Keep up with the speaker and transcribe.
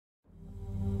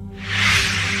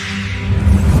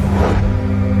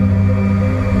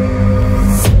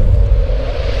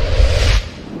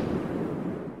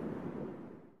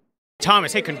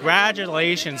Thomas, hey,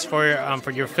 congratulations for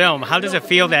your film. How does it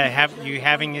feel that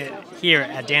having it here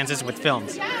at Dances with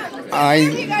Films? I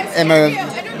am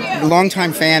a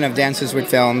longtime fan of Dances with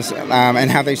Films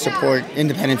and how they support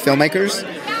independent filmmakers.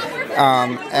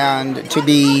 And to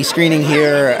be screening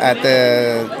here at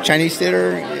the Chinese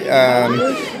Theater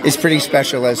is pretty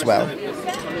special as well.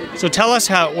 So tell us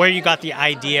where you got the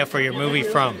idea for your movie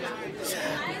from.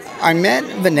 I met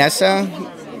Vanessa.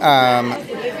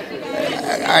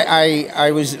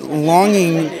 I was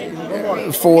longing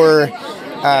for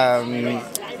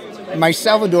my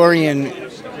Salvadorian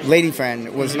lady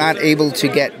friend was not able to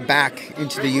get back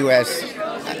into the U.S.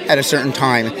 at a certain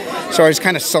time, so I was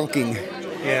kind of sulking.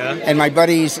 Yeah. And my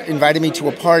buddies invited me to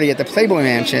a party at the Playboy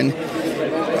Mansion,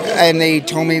 and they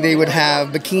told me they would have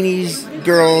bikinis,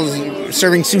 girls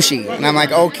serving sushi, and I'm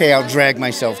like, okay, I'll drag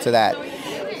myself to that.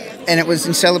 And it was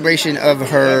in celebration of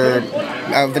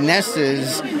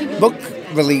Vanessa's book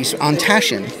release on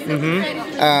Taschen.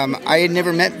 Mm-hmm. I had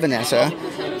never met Vanessa,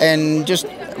 and just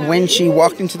when she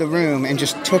walked into the room and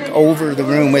just took over the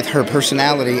room with her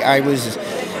personality, I was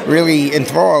really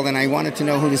enthralled, and I wanted to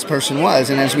know who this person was.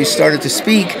 And as we started to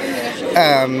speak,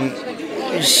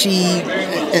 she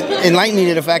enlightened me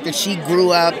to the fact that she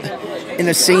grew up in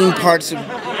the same parts of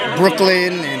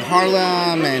Brooklyn and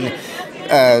Harlem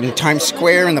and Times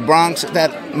Square in the Bronx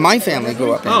that my family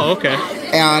grew up in. Oh, okay.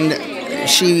 And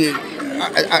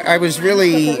I was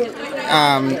really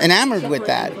enamored with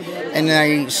that. And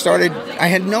I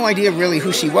had no idea really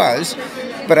who she was,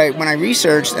 but when I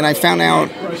researched and I found out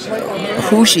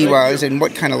who she was and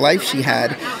what kind of life she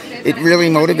had, it really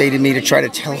motivated me to try to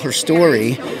tell her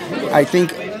story. I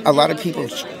think a lot of people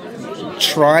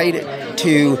tried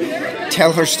to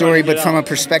tell her story, but from a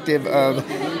perspective of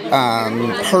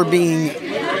her being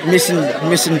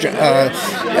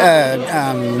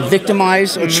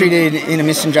victimized or treated in a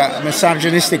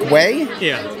misogynistic way.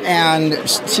 Yeah. And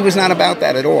she was not about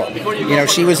that at all. You know,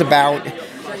 she was about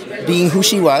being who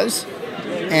she was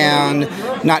and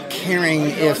not caring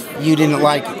if you didn't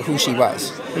like who she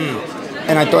was.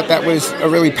 And I thought that was a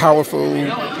really powerful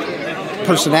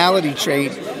personality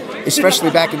trait,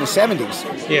 especially back in the 70s.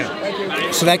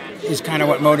 Yeah. So that is kind of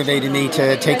what motivated me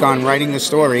to take on writing the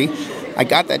story. I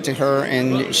got that to her,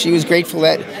 and she was grateful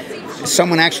that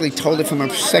someone actually told it from a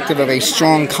perspective of a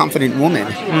strong, confident woman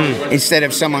instead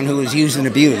of someone who was used and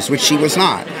abused, which she was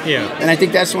not. Yeah. And I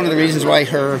think that's one of the reasons why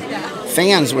her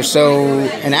fans were so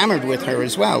enamored with her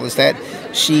as well, is that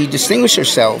she distinguished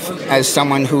herself as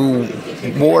someone who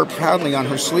wore proudly on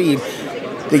her sleeve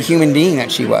the human being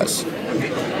that she was.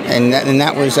 And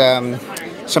that was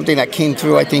something that came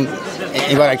through, I think,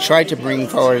 in what I tried to bring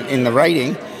forward in the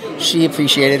writing. She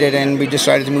appreciated it, and we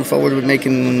decided to move forward with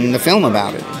making the film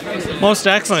about it. Most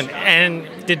excellent. And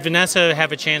did Vanessa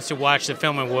have a chance to watch the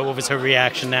film, and what was her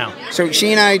reaction now? So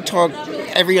she and I talk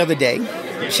every other day.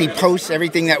 She posts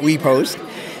everything that we post.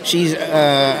 She's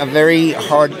a very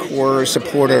hardcore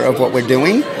supporter of what we're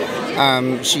doing.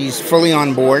 She's fully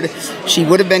on board. She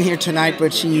would have been here tonight,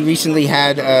 but she recently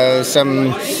had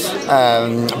some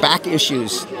back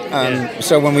issues.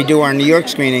 So when we do our New York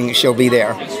screening, she'll be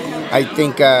there. I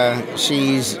think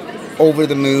she's over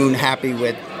the moon, happy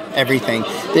with everything.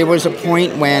 There was a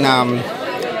point when,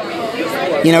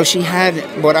 she had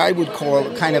what I would call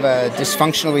kind of a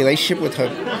dysfunctional relationship with her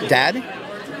dad.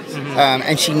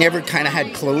 And she never kind of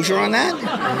had closure on that.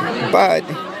 But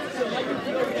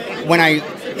when I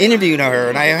interviewed her,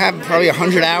 and I have probably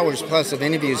 100 hours plus of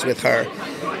interviews with her,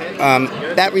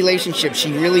 that relationship,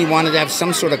 she really wanted to have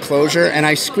some sort of closure, and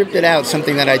I scripted out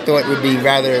something that I thought would be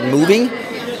rather moving.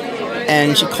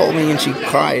 And she called me and she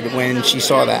cried when she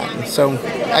saw that. So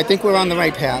I think we're on the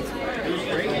right path.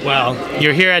 Well,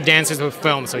 you're here at Dances with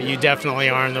Film, so you definitely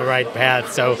are on the right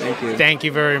path. So thank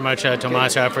you very much,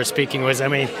 Thomas, for speaking with us. I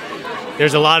mean,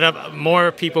 there's a lot of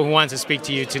more people who want to speak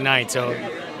to you tonight, so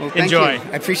enjoy. You.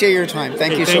 I appreciate your time.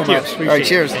 Thank you so much. All right,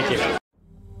 cheers. Thank you.